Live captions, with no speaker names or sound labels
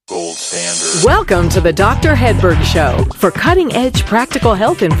gold standard. Welcome to the Dr. Hedberg Show for cutting-edge practical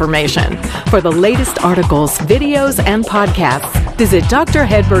health information. For the latest articles, videos, and podcasts, visit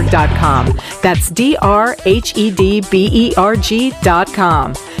drhedberg.com. That's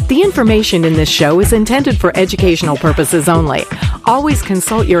drhedberg.com. The information in this show is intended for educational purposes only. Always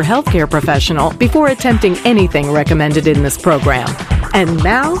consult your healthcare professional before attempting anything recommended in this program. And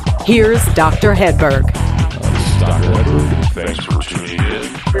now, here's Dr. Hedberg. Dr. Hedberg, thanks for tuning in.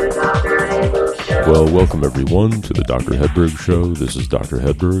 Well, welcome everyone to the Dr. Hedberg Show. This is Dr.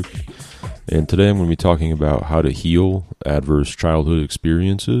 Hedberg, and today I'm going to be talking about how to heal adverse childhood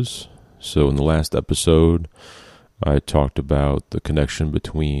experiences. So in the last episode, I talked about the connection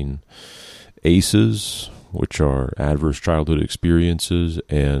between ACEs, which are adverse childhood experiences,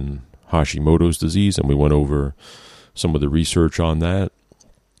 and Hashimoto's disease, and we went over some of the research on that.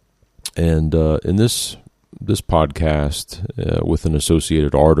 And in this podcast, with an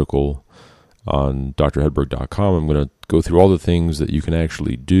associated article on drhedberg.com, I'm going to go through all the things that you can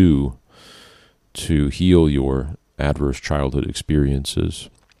actually do to heal your adverse childhood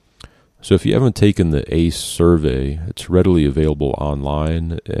experiences. So if you haven't taken the ACE survey, it's readily available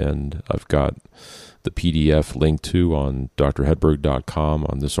online, and I've got the PDF linked to on drhedberg.com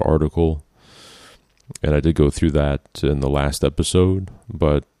on this article. And I did go through that in the last episode,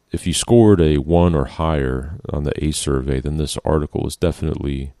 but if you scored a 1 or higher on the ACE survey, then this article is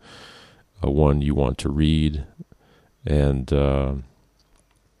definitely one you want to read and to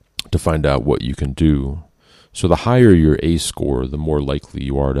find out what you can do. So the higher your ACE score, the more likely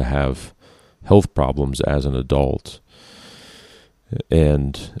you are to have health problems as an adult.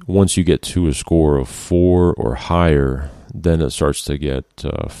 And once you get to a score of 4 or higher, then it starts to get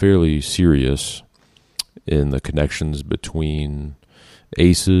fairly serious in the connections between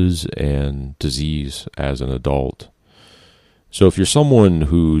ACEs and disease as an adult. So if you're someone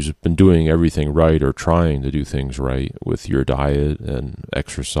who's been doing everything right or trying to do things right with your diet and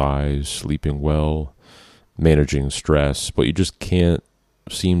exercise, sleeping well, managing stress, but you just can't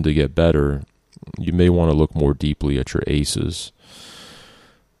seem to get better, you may want to look more deeply at your ACEs.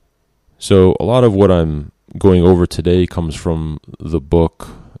 So a lot of what I'm going over today comes from the book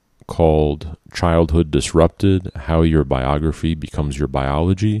called Childhood Disrupted: How Your Biography Becomes Your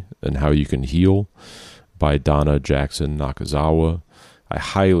Biology and How You Can Heal by Donna Jackson Nakazawa. I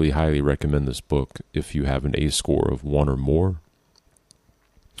highly, highly recommend this book if you have an ACE score of 1 or more.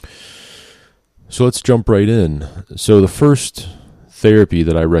 So let's jump right in. So the first therapy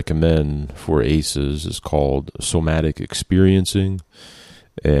that I recommend for ACEs is called somatic experiencing.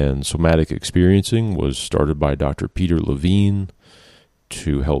 And somatic experiencing was started by Dr. Peter Levine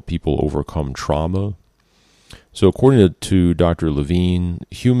to help people overcome trauma. So according to Dr. Levine,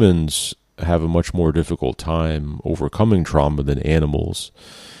 humans have a much more difficult time overcoming trauma than animals.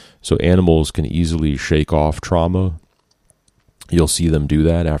 So animals can easily shake off trauma. You'll see them do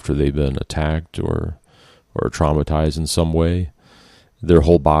that after they've been attacked or traumatized in some way. Their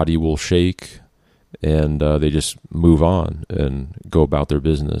whole body will shake, and they just move on and go about their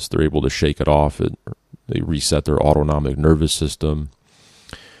business. They're able to shake it off. They reset their autonomic nervous system.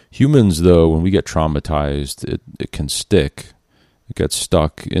 Humans, though, when we get traumatized, it can stick. It gets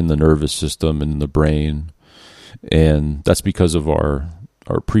stuck in the nervous system and in the brain. And that's because of our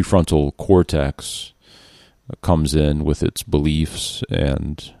prefrontal cortex comes in with its beliefs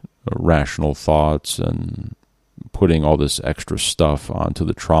and rational thoughts and putting all this extra stuff onto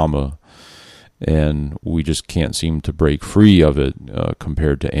the trauma. And we just can't seem to break free of it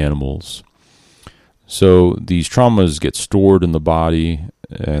compared to animals. So these traumas get stored in the body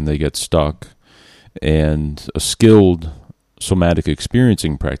and they get stuck. And a skilled somatic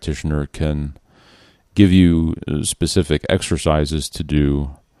experiencing practitioner can give you specific exercises to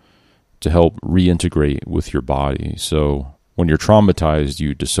do to help reintegrate with your body. So when you're traumatized,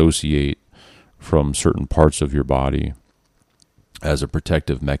 you dissociate from certain parts of your body as a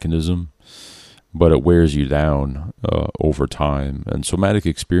protective mechanism, but it wears you down over time. And somatic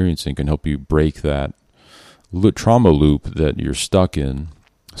experiencing can help you break that trauma loop that you're stuck in.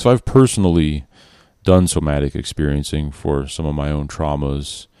 So I've personally done somatic experiencing for some of my own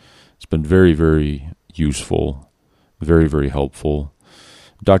traumas. It's been very, very useful, very, very helpful.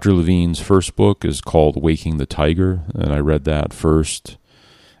 Dr. Levine's first book is called Waking the Tiger, and I read that first.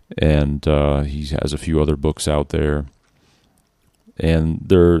 And he has a few other books out there. And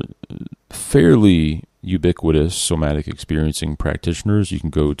they're fairly ubiquitous somatic experiencing practitioners. You can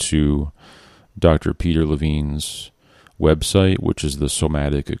go to Dr. Peter Levine's website, which is the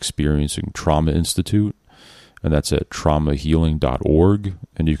Somatic Experiencing Trauma Institute, and that's at traumahealing.org,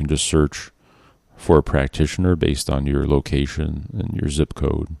 and you can just search for a practitioner based on your location and your zip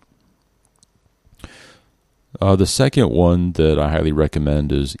code. The second one that I highly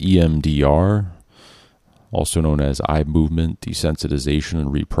recommend is EMDR, also known as eye movement desensitization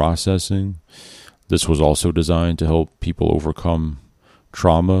and reprocessing. This was also designed to help people overcome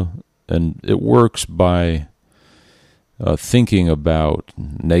trauma, and it works by thinking about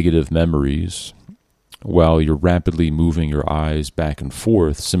negative memories while you're rapidly moving your eyes back and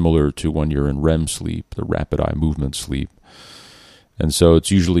forth, similar to when you're in REM sleep, the rapid eye movement sleep. And so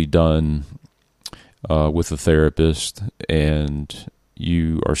it's usually done with a therapist, and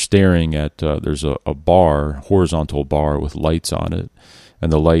you are staring at, there's a bar, horizontal bar with lights on it,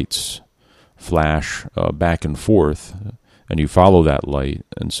 and the lights flash back and forth, and you follow that light,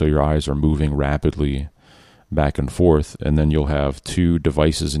 and so your eyes are moving rapidly back and forth, and then you'll have two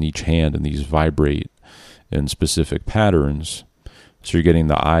devices in each hand, and these vibrate in specific patterns. So you're getting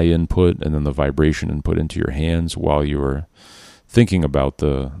the eye input and then the vibration input into your hands while you're thinking about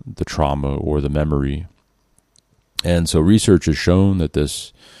the trauma or the memory. And so research has shown that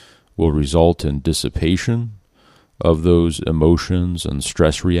this will result in dissipation of those emotions and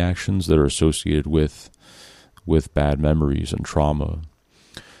stress reactions that are associated with bad memories and trauma.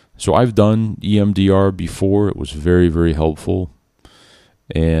 So I've done EMDR before. It was very, very helpful.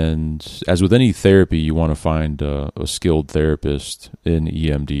 And as with any therapy, you want to find a skilled therapist in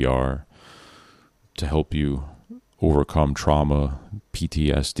EMDR to help you overcome trauma,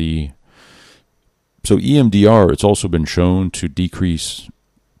 PTSD. So EMDR, it's also been shown to decrease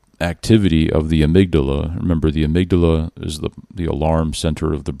activity of the amygdala. Remember, the amygdala is the alarm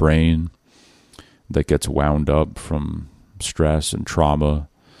center of the brain that gets wound up from stress and trauma.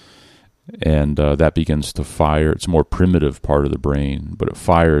 And that begins to fire. It's a more primitive part of the brain, but it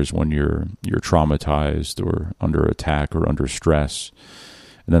fires when you're traumatized or under attack or under stress.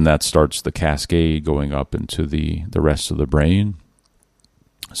 And then that starts the cascade going up into the rest of the brain.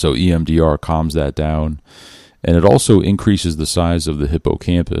 So EMDR calms that down. And it also increases the size of the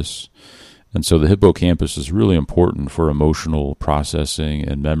hippocampus. And so the hippocampus is really important for emotional processing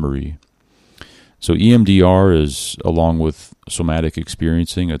and memory. So EMDR is, along with somatic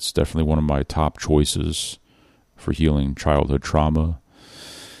experiencing, it's definitely one of my top choices for healing childhood trauma.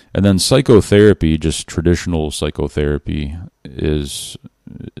 And then psychotherapy, just traditional psychotherapy, is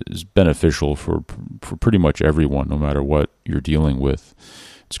beneficial for pretty much everyone, no matter what you're dealing with.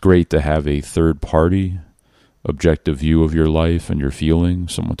 It's great to have a third-party, objective view of your life and your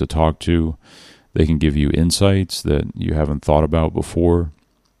feelings, someone to talk to. They can give you insights that you haven't thought about before.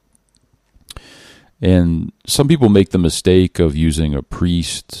 And some people make the mistake of using a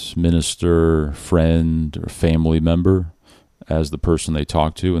priest, minister, friend, or family member as the person they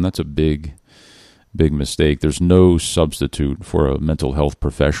talk to, and that's a big mistake. There's no substitute for a mental health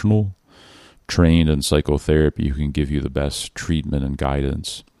professional trained in psychotherapy who can give you the best treatment and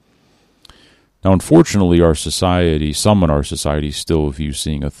guidance. Now, unfortunately, our society, some in our society still view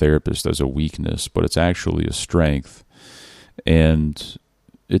seeing a therapist as a weakness, but it's actually a strength. And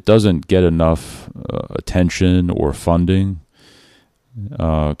it doesn't get enough attention or funding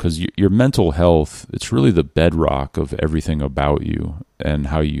because your mental health, it's really the bedrock of everything about you and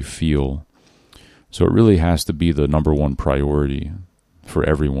how you feel. So it really has to be the number one priority for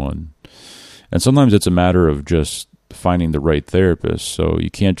everyone. And sometimes it's a matter of just finding the right therapist. So you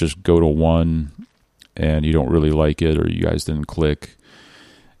can't just go to one and you don't really like it or you guys didn't click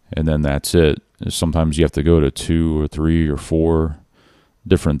and then that's it. Sometimes you have to go to 2 or 3 or 4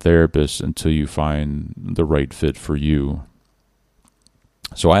 different therapists until you find the right fit for you.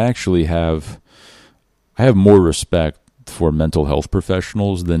 So I actually have more respect for mental health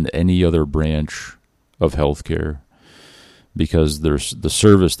professionals than any other branch of healthcare because there's the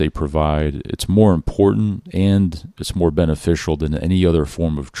service they provide, it's more important and it's more beneficial than any other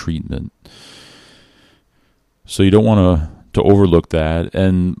form of treatment. So you don't want to overlook that.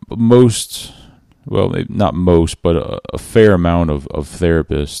 And most, well, not most, but a fair amount of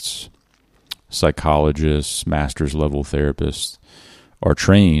therapists, psychologists, master's level therapists are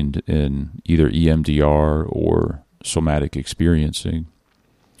trained in either EMDR or somatic experiencing.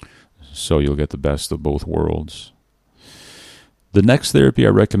 So you'll get the best of both worlds. The next therapy I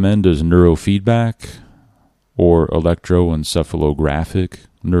recommend is neurofeedback or electroencephalographic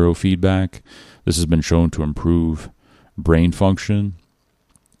neurofeedback. This has been shown to improve brain function.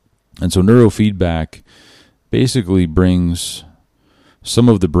 And so neurofeedback basically brings some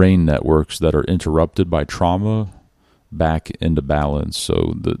of the brain networks that are interrupted by trauma back into balance.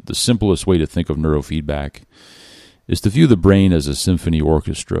 So the simplest way to think of neurofeedback is to view the brain as a symphony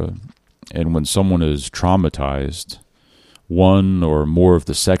orchestra. And when someone is traumatized, one or more of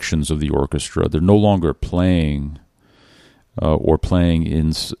the sections of the orchestra, they're no longer playing or playing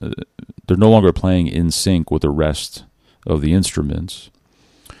in they're no longer playing in sync with the rest of the instruments.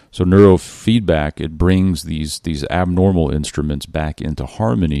 So neurofeedback, it brings these abnormal instruments back into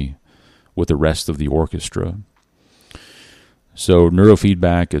harmony with the rest of the orchestra. So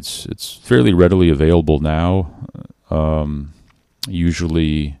neurofeedback, it's fairly readily available now.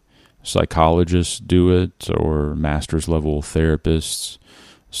 Usually psychologists do it, or master's level therapists.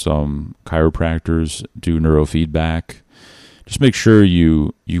 Some chiropractors do neurofeedback. Just make sure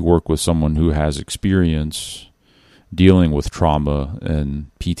you work with someone who has experience dealing with trauma and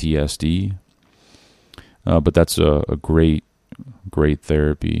PTSD. But that's a great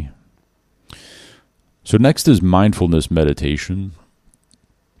therapy. So next is mindfulness meditation.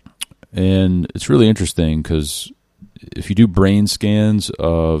 And it's really interesting because if you do brain scans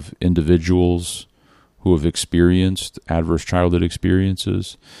of individuals who have experienced adverse childhood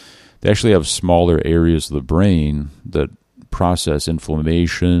experiences, they actually have smaller areas of the brain that process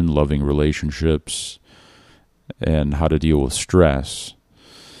inflammation, loving relationships, and how to deal with stress.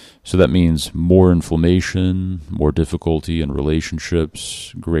 So that means more inflammation, more difficulty in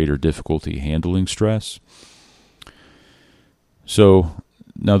relationships, greater difficulty handling stress. So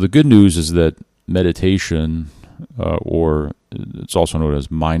now the good news is that meditation, or it's also known as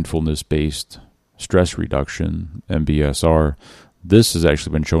mindfulness-based stress reduction, MBSR, this has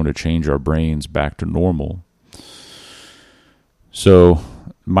actually been shown to change our brains back to normal. So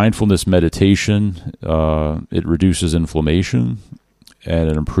mindfulness meditation, it reduces inflammation,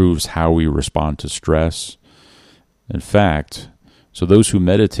 and it improves how we respond to stress. In fact, so those who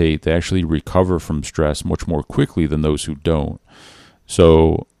meditate, they actually recover from stress much more quickly than those who don't.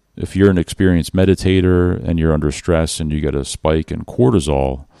 So if you're an experienced meditator and you're under stress and you get a spike in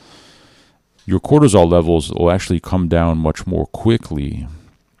cortisol, your cortisol levels will actually come down much more quickly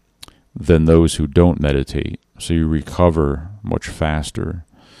than those who don't meditate. So you recover much faster.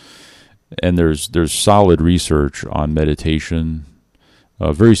 And there's solid research on meditation,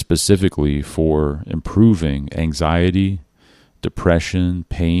 very specifically for improving anxiety, depression,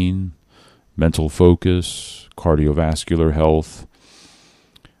 pain, mental focus, cardiovascular health.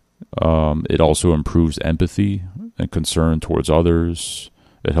 It also improves empathy and concern towards others.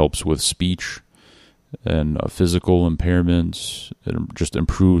 It helps with speech and physical impairments. It just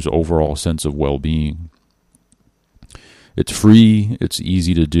improves overall sense of well-being. It's free, it's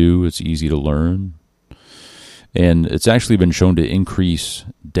easy to do, it's easy to learn. And it's actually been shown to increase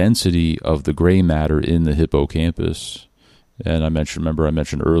density of the gray matter in the hippocampus. And I mentioned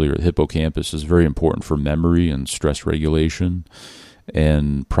earlier, the hippocampus is very important for memory and stress regulation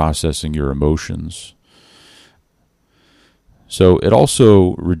and processing your emotions. So it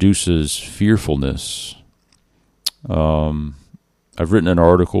also reduces fearfulness. I've written an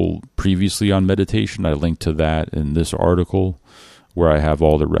article previously on meditation. I linked to that in this article where I have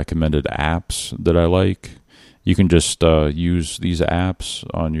all the recommended apps that I like. You can just use these apps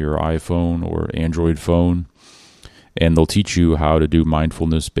on your iPhone or Android phone, and they'll teach you how to do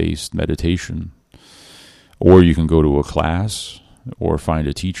mindfulness-based meditation. Or you can go to a class or find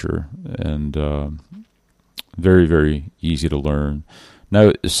a teacher, and very, very easy to learn.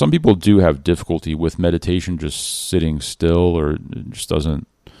 Now, some people do have difficulty with meditation just sitting still, or it just doesn't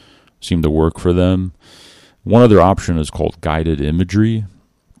seem to work for them. One other option is called guided imagery.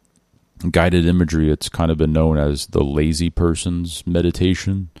 Guided imagery, it's kind of been known as the lazy person's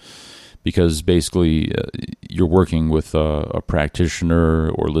meditation, because basically you're working with a practitioner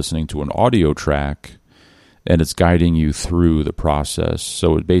or listening to an audio track, and it's guiding you through the process.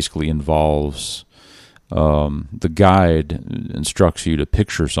 So it basically involves, the guide instructs you to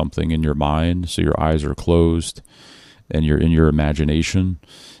picture something in your mind, so your eyes are closed and you're in your imagination,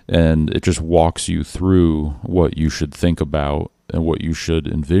 and it just walks you through what you should think about and what you should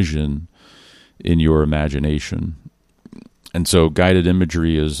envision in your imagination. And so guided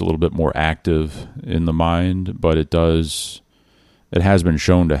imagery is a little bit more active in the mind, but it has been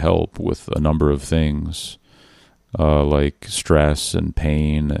shown to help with a number of things, like stress and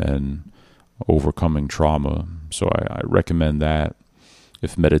pain and overcoming trauma. So I recommend that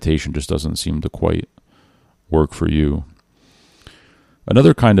if meditation just doesn't seem to quite work for you.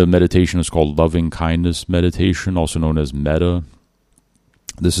 Another kind of meditation is called loving kindness meditation, also known as metta.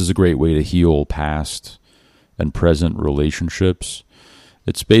 This is a great way to heal past and present relationships.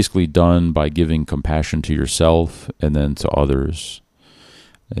 It's basically done by giving compassion to yourself and then to others.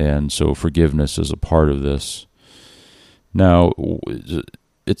 And so forgiveness is a part of this. Now,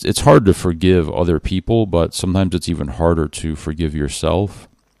 it's hard to forgive other people, but sometimes it's even harder to forgive yourself.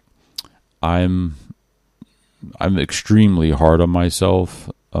 I'm extremely hard on myself.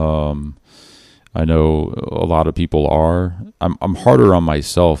 I know a lot of people are. I'm harder on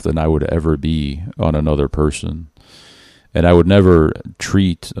myself than I would ever be on another person. And I would never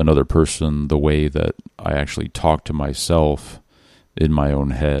treat another person the way that I actually talk to myself in my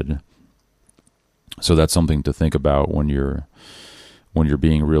own head. So that's something to think about when you're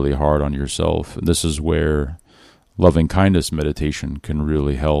being really hard on yourself. And this is where loving kindness meditation can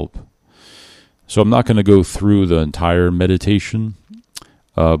really help. So I'm not going to go through the entire meditation,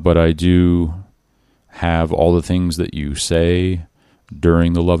 but I do have all the things that you say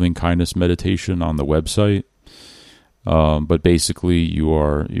during the loving kindness meditation on the website. But basically,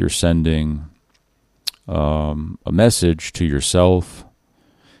 you're sending a message to yourself,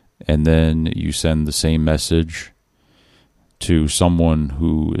 and then you send the same message to someone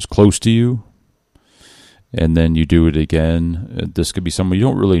who is close to you, and then you do it again. This could be someone you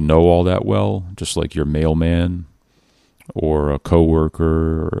don't really know all that well, just like your mailman or a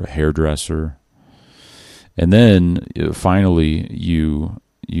coworker or a hairdresser. And then finally, you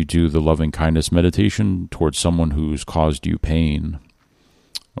do the loving kindness meditation towards someone who's caused you pain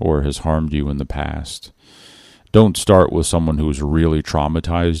or has harmed you in the past. Don't start with someone who's really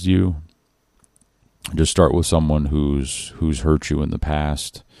traumatized you. Just start with someone who's hurt you in the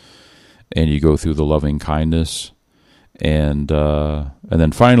past, and you go through the loving kindness, and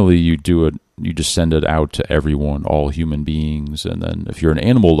then finally you do it. You just send it out to everyone, all human beings, and then if you're an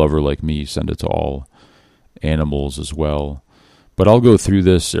animal lover like me, send it to all animals as well. But I'll go through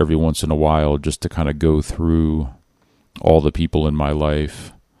this every once in a while just to kind of go through all the people in my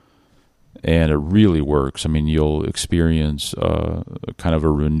life. And it really works. I mean, you'll experience kind of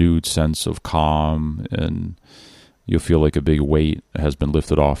a renewed sense of calm, and you'll feel like a big weight has been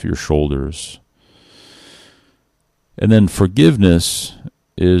lifted off your shoulders. And then forgiveness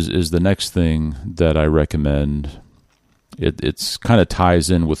is the next thing that I recommend. It's kind of ties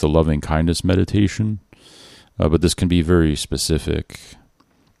in with the loving kindness meditation. But this can be very specific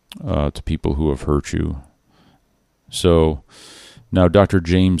to people who have hurt you. So now Dr.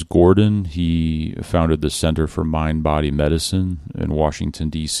 James Gordon, he founded the Center for Mind-Body Medicine in Washington,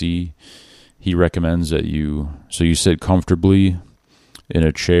 D.C. He recommends that you sit comfortably in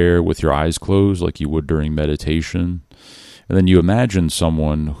a chair with your eyes closed like you would during meditation. And then you imagine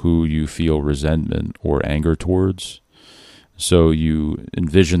someone who you feel resentment or anger towards. So you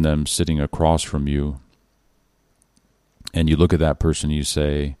envision them sitting across from you. And you look at that person and you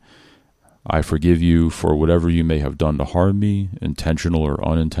say, I forgive you for whatever you may have done to harm me, intentional or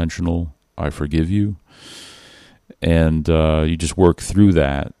unintentional. I forgive you. And you just work through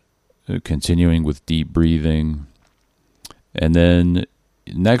that, continuing with deep breathing. And then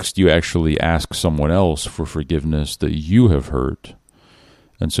next you actually ask someone else for forgiveness that you have hurt.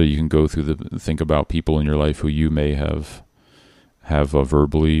 And so you can go through think about people in your life who you may have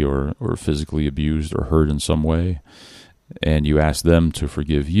verbally or physically abused or hurt in some way. And you ask them to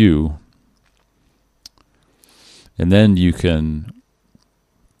forgive you. And then you can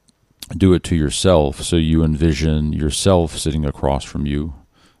do it to yourself. So you envision yourself sitting across from you,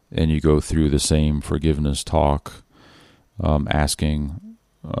 and you go through the same forgiveness talk, asking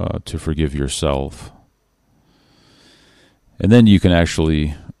to forgive yourself. And then you can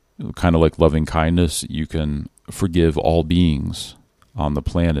actually, kind of like loving kindness, you can forgive all beings on the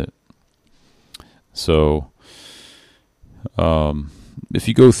planet. So if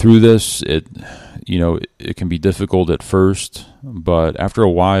you go through this, it can be difficult at first, but after a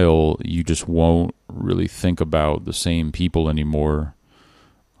while, you just won't really think about the same people anymore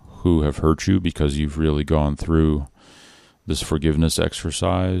who have hurt you, because you've really gone through this forgiveness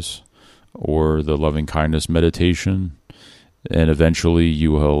exercise or the loving kindness meditation, and eventually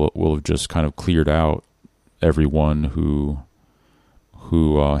you will have just kind of cleared out everyone who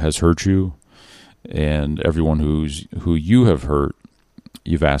has hurt you. And everyone who you have hurt,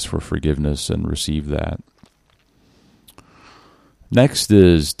 you've asked for forgiveness and received that. Next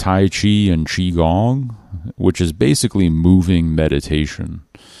is Tai Chi and Qigong, which is basically moving meditation.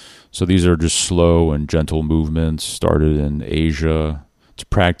 So these are just slow and gentle movements started in Asia. It's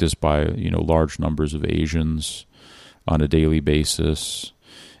practiced by large numbers of Asians on a daily basis,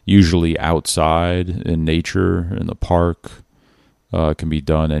 usually outside in nature, in the park. It can be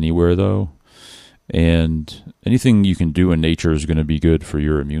done anywhere though. And anything you can do in nature is going to be good for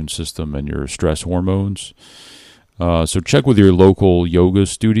your immune system and your stress hormones. So check with your local yoga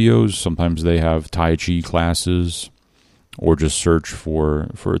studios. Sometimes they have Tai Chi classes, or just search for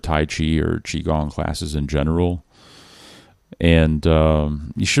Tai Chi or Qigong classes in general. And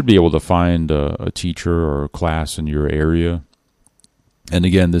you should be able to find a teacher or a class in your area. And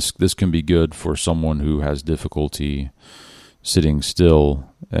again, this can be good for someone who has difficulty sitting still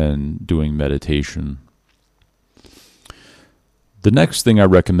and doing meditation. The next thing I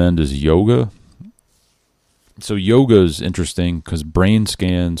recommend is yoga. So yoga is interesting because brain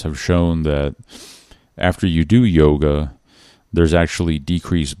scans have shown that after you do yoga, there's actually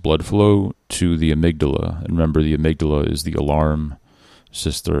decreased blood flow to the amygdala. And remember, the amygdala is the alarm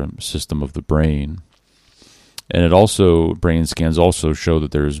system of the brain. And it also, brain scans also show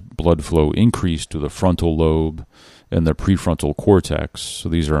that there's blood flow increase to the frontal lobe and the prefrontal cortex. So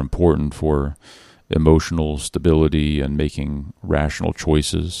these are important for emotional stability and making rational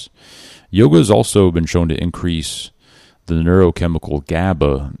choices. Yoga has also been shown to increase the neurochemical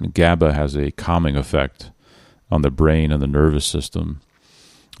GABA. GABA has a calming effect on the brain and the nervous system.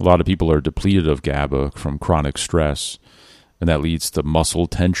 A lot of people are depleted of GABA from chronic stress, and that leads to muscle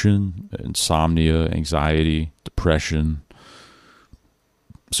tension, insomnia, anxiety, depression.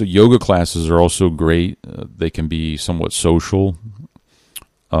 So yoga classes are also great. They can be somewhat social.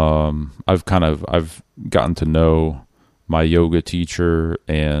 I've gotten to know my yoga teacher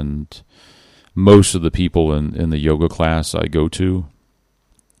and most of the people in the yoga class I go to.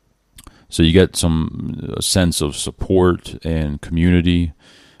 So you get some sense of support and community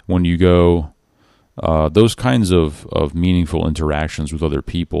when you go. Those kinds of meaningful interactions with other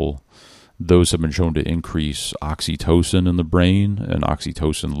people, those have been shown to increase oxytocin in the brain, and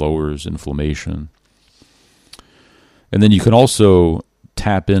oxytocin lowers inflammation. And then you can also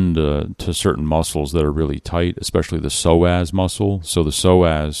tap into certain muscles that are really tight, especially the psoas muscle. So the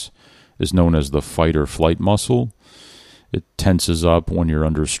psoas is known as the fight or flight muscle. It tenses up when you're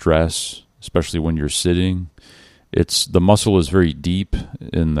under stress, especially when you're sitting. The muscle is very deep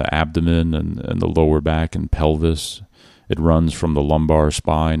in the abdomen and the lower back and pelvis. It runs from the lumbar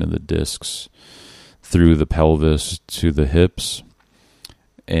spine and the discs through the pelvis to the hips.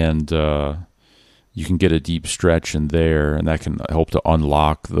 And you can get a deep stretch in there, and that can help to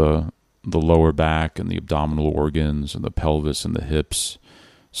unlock the lower back and the abdominal organs and the pelvis and the hips.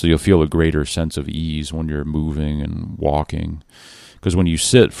 So you'll feel a greater sense of ease when you're moving and walking. Because when you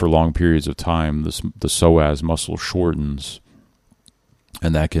sit for long periods of time, the psoas muscle shortens,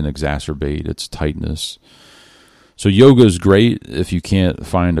 and that can exacerbate its tightness. So yoga is great if you can't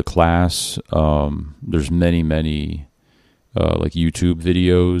find a class. There's many like YouTube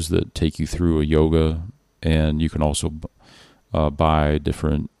videos that take you through a yoga, and you can also buy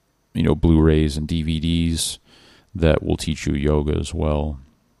different Blu-rays and DVDs that will teach you yoga as well.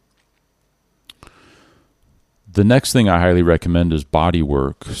 The next thing I highly recommend is body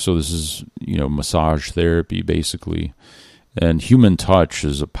work. So this is, massage therapy, basically. And human touch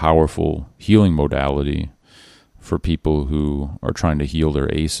is a powerful healing modality for people who are trying to heal their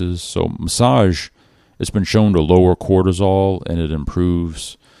ACEs. So massage, it's been shown to lower cortisol, and it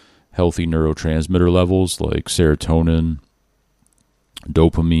improves healthy neurotransmitter levels like serotonin,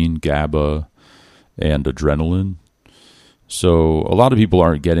 dopamine, GABA, and adrenaline. So a lot of people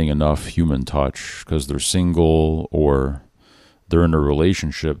aren't getting enough human touch because they're single or they're in a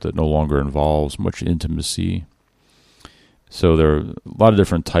relationship that no longer involves much intimacy. So there are a lot of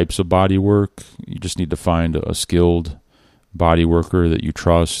different types of body work. You just need to find a skilled body worker that you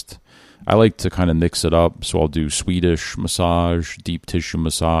trust. I like to kind of mix it up, so I'll do Swedish massage, deep tissue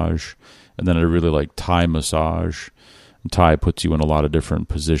massage, and then I really like Thai massage. And Thai puts you in a lot of different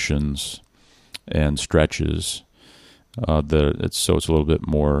positions and stretches. It's a little bit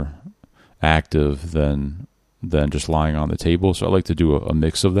more active than just lying on the table. So I like to do a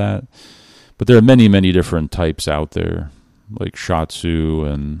mix of that. But there are many different types out there, like Shiatsu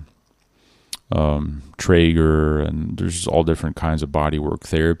and Traeger, and there's all different kinds of bodywork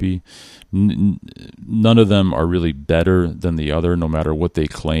therapy. None of them are really better than the other, no matter what they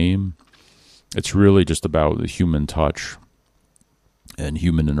claim. It's really just about the human touch and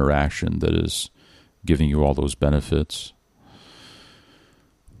human interaction that is giving you all those benefits.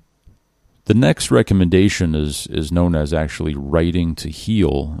 The next recommendation is known as actually writing to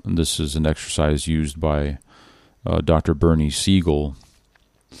heal, and this is an exercise used by Dr. Bernie Siegel,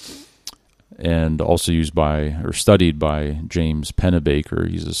 and also used by or studied by James Pennebaker.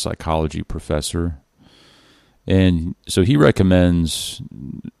 He's a psychology professor, and so he recommends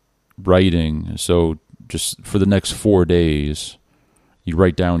writing. So just for the next 4 days, you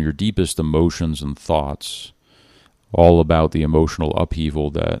write down your deepest emotions and thoughts, all about the emotional upheaval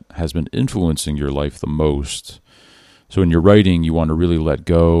that has been influencing your life the most. So in your writing, you want to really let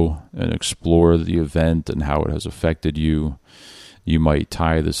go and explore the event and how it has affected you. You might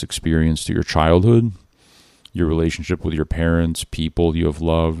tie this experience to your childhood, your relationship with your parents, people you have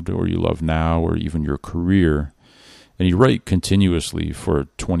loved or you love now, or even your career. And you write continuously for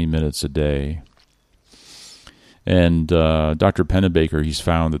 20 minutes a day. And Dr. Pennebaker, he's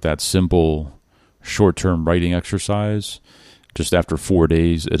found that simple short-term writing exercise, just after 4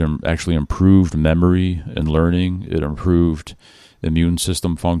 days, it actually improved memory and learning. It improved immune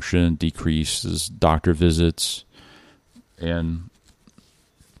system function, decreases doctor visits, and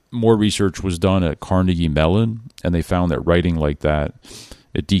more research was done at Carnegie Mellon, and they found that writing like that,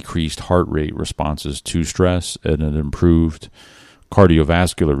 it decreased heart rate responses to stress, and it improved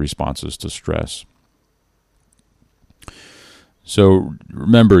cardiovascular responses to stress. So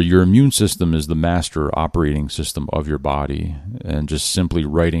remember, your immune system is the master operating system of your body, and just simply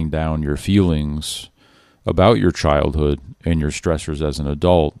writing down your feelings about your childhood and your stressors as an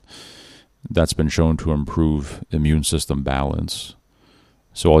adult, that's been shown to improve immune system balance.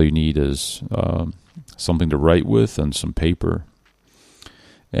 So all you need is something to write with and some paper.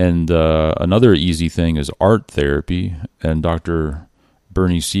 And another easy thing is art therapy, and Dr.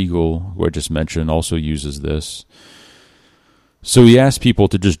 Bernie Siegel, who I just mentioned, also uses this. So he asks people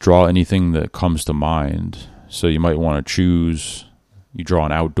to just draw anything that comes to mind. So you might want to choose, you draw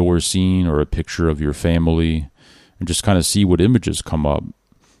an outdoor scene or a picture of your family, and just kind of see what images come up.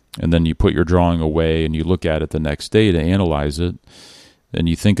 And then you put your drawing away and you look at it the next day to analyze it, and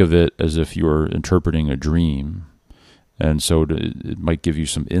you think of it as if you're interpreting a dream. And so it might give you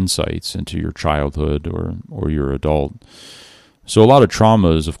some insights into your childhood or your adult. So a lot of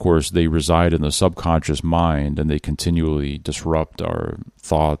traumas, of course, they reside in the subconscious mind, and they continually disrupt our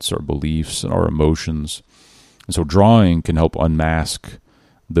thoughts, our beliefs, and our emotions. And so drawing can help unmask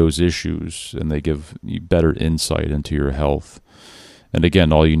those issues, and they give you better insight into your health. And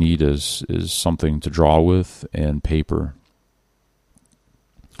again, all you need is something to draw with and paper.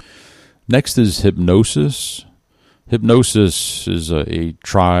 Next is hypnosis. Hypnosis is a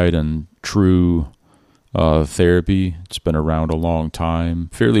tried and true therapy. It's been around a long time,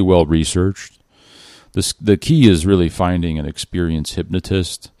 fairly well researched. The key is really finding an experienced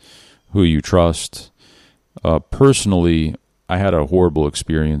hypnotist who you trust. Personally, I had a horrible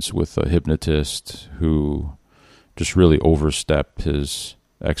experience with a hypnotist who just really overstepped his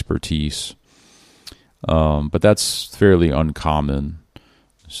expertise. But that's fairly uncommon.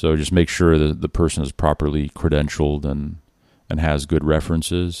 So just make sure that the person is properly credentialed and has good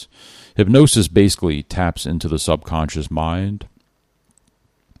references. Hypnosis basically taps into the subconscious mind.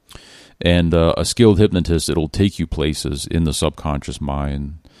 And a skilled hypnotist, it'll take you places in the subconscious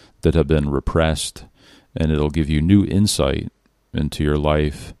mind that have been repressed, and it'll give you new insight into your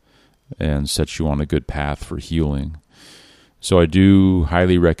life and set you on a good path for healing. So I do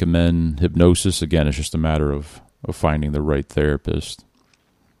highly recommend hypnosis. Again, it's just a matter of finding the right therapist.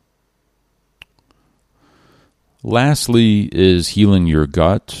 Lastly is healing your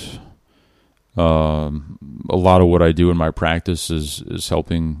gut. A lot of what I do in my practice is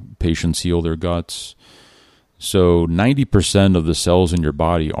helping patients heal their guts. So 90% of the cells in your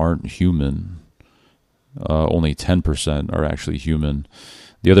body aren't human. Only 10% are actually human.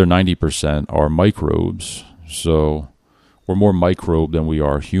 The other 90% are microbes. So we're more microbe than we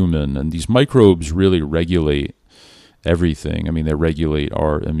are human. And these microbes really regulate everything. I mean, they regulate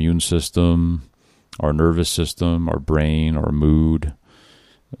our immune system, our nervous system, our brain, our mood,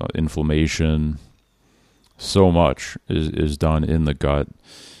 inflammation. So much is done in the gut.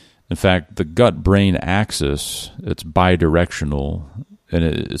 In fact, the gut-brain axis, it's bidirectional, and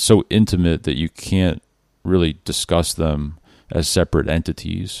it's so intimate that you can't really discuss them as separate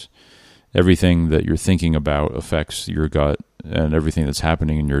entities. Everything that you're thinking about affects your gut, and everything that's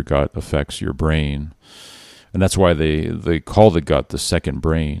happening in your gut affects your brain. And that's why they call the gut the second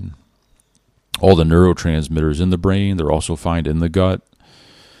brain. All the neurotransmitters in the brain, they're also found in the gut.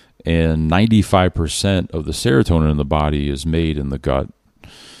 And 95% of the serotonin in the body is made in the gut.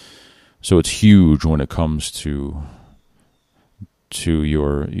 So it's huge when it comes to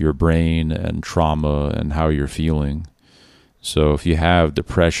your brain and trauma and how you're feeling. So if you have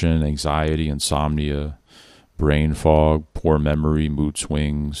depression, anxiety, insomnia, brain fog, poor memory, mood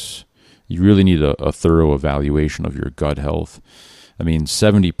swings, you really need a thorough evaluation of your gut health. I mean,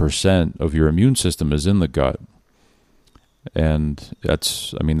 70% of your immune system is in the gut. And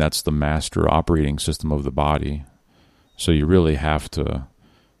that's the master operating system of the body. So you really have to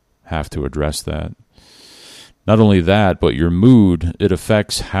address that. Not only that, but your mood, it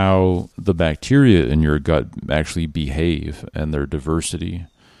affects how the bacteria in your gut actually behave and their diversity.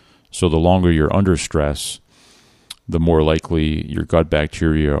 So the longer you're under stress, the more likely your gut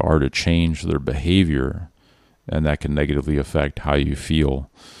bacteria are to change their behavior, and that can negatively affect how you feel.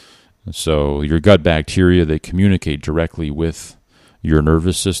 So your gut bacteria, they communicate directly with your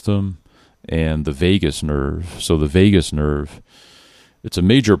nervous system and the vagus nerve. So the vagus nerve, It's a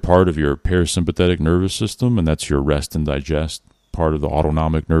major part of your parasympathetic nervous system, and that's your rest and digest part of the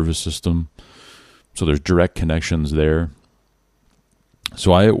autonomic nervous system. So there's direct connections there.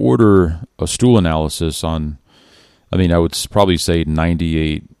 So I order a stool analysis on, I would probably say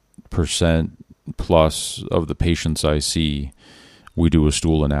 98% plus of the patients I see, we do a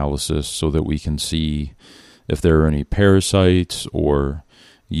stool analysis so that we can see if there are any parasites or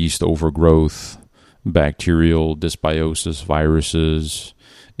yeast overgrowth, bacterial dysbiosis, viruses,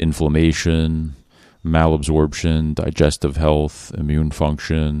 inflammation, malabsorption, digestive health, immune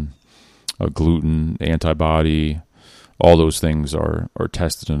function, gluten, antibody. All those things are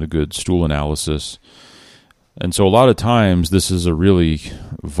tested in a good stool analysis. And so a lot of times this is a really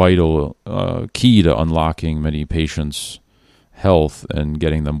vital key to unlocking many patients' health and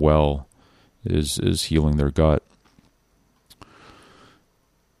getting them well is healing their gut.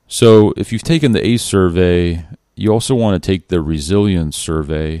 So if you've taken the ACE survey, you also want to take the resilience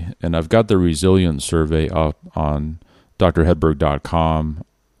survey. And I've got the resilience survey up on drhedberg.com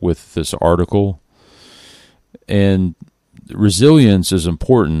with this article. And resilience is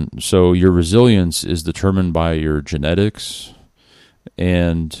important. So your resilience is determined by your genetics.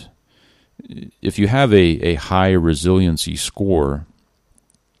 And if you have a high resiliency score,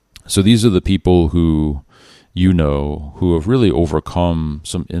 so these are the people who who have really overcome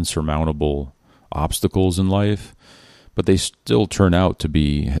some insurmountable obstacles in life, but they still turn out to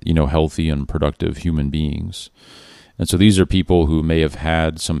be, healthy and productive human beings. And so these are people who may have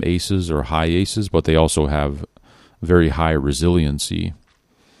had some ACEs or high ACEs, but they also have very high resiliency.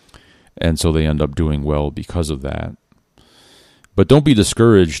 And so they end up doing well because of that. But don't be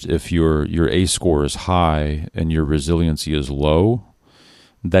discouraged if your ACE score is high and your resiliency is low.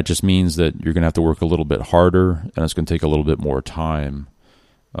 That just means that you're going to have to work a little bit harder, and it's going to take a little bit more time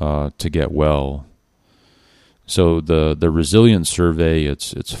to get well. So the resilience survey,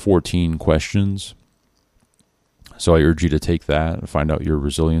 it's 14 questions. So I urge you to take that and find out your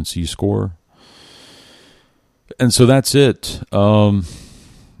resiliency score. And so that's it. Go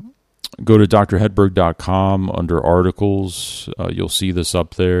to drhedberg.com under articles. You'll see this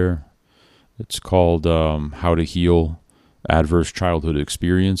up there. It's called How to Heal Adverse Childhood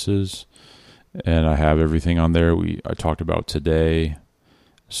Experiences. And I have everything on there I talked about today.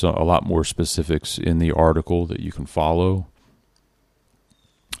 So a lot more specifics in the article that you can follow.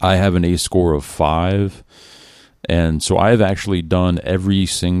 I have an ACE score of 5. And so I've actually done every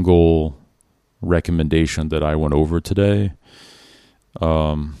single recommendation that I went over today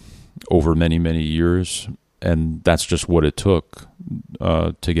over many, many years. And that's just what it took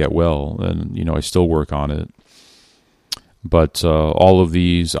to get well. And, I still work on it. But all of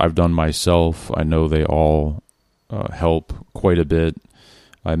these I've done myself. I know they all help quite a bit.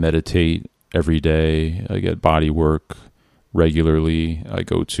 I meditate every day. I get body work regularly. I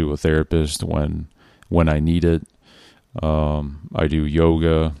go to a therapist when I need it. I do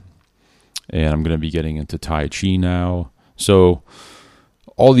yoga, and I'm going to be getting into Tai Chi now. So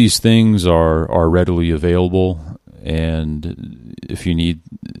all these things are readily available, and if you need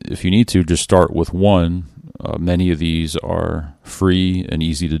to, just start with one. Many of these are free and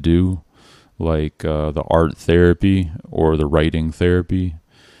easy to do, like the art therapy or the writing therapy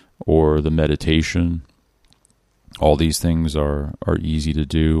or the meditation. All these things are easy to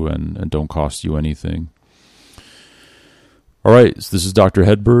do and don't cost you anything. All right, so this is Dr.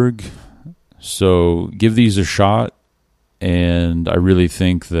 Hedberg. So give these a shot, and I really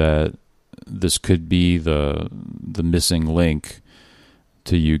think that this could be the missing link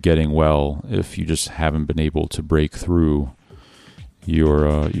to you getting well if you just haven't been able to break through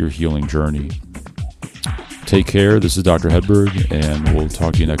your healing journey. Take care. This is Dr. Hedberg, and we'll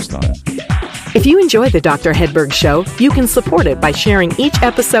talk to you next time. If you enjoy the Dr. Hedberg Show, you can support it by sharing each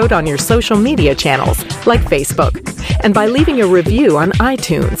episode on your social media channels, like Facebook, and by leaving a review on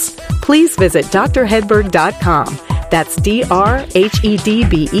iTunes. Please visit drhedberg.com. That's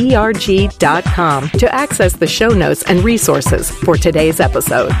drhedberg.com to access the show notes and resources for today's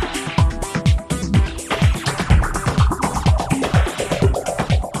episode.